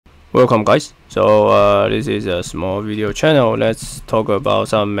Welcome guys. So this is a small video channel. Let's talk about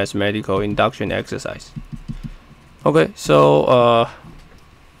some mathematical induction exercise. Okay, so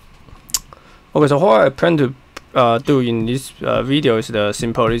what I plan to do in this video is the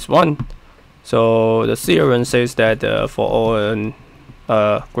simplest one. So the theorem says that for all n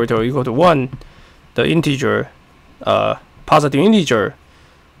greater or equal to 1, the integer positive integer,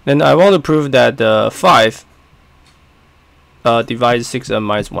 then I want to prove that 5 divides 6n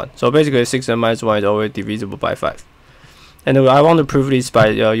minus 1. So basically 6n minus 1 is always divisible by 5. And I want to prove this by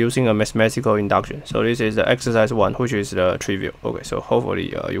using a mathematical induction. So this is the exercise 1, which is the trivial. Okay, so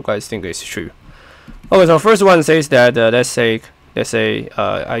hopefully you guys think it's true. Okay, so first one says that let's say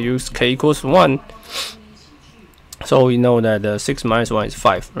I use k equals 1. So we know that 6 minus 1 is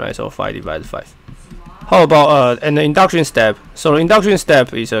 5, right? So 5 divided 5. How about and the induction step? So the induction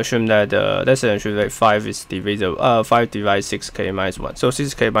step is assume that let's assume that 5 is divisible. 5 divides 6k minus 1. So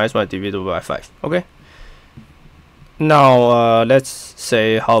 6k minus 1 is divisible by 5. Okay. Now let's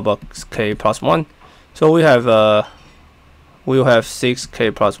say how about k plus 1? So we have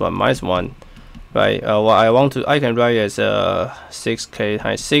 6k plus 1 minus 1, right? What I can write as 6k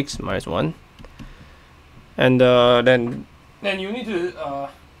times 6 minus 1, and then you need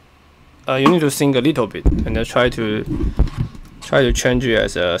to think a little bit and then try to change it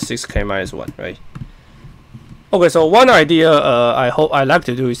as 6k minus 1, right? Okay, so one idea I like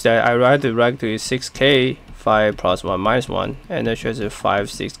to do is that I write to 6k 5 plus 1 minus 1, and then just 5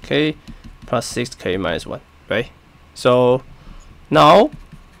 6k plus 6k minus 1, right? So now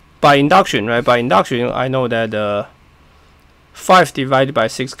by induction, right? By induction, I know that 5 divided by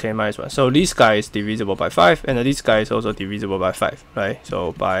 6k minus 1. So this guy is divisible by 5, and this guy is also divisible by 5, right?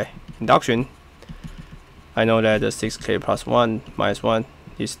 So by induction, I know that the 6k plus 1 minus 1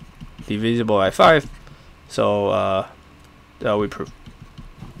 is divisible by 5. So we prove.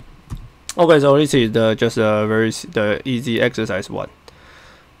 Okay, so this is just the easy exercise 1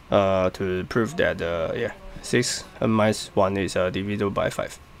 to prove that 6 minus 1 is divisible by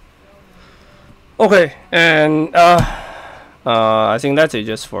 5. Okay, and I think that's it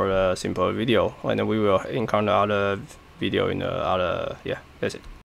just for a simple video, and we will encounter other video in the other. Yeah, that's it.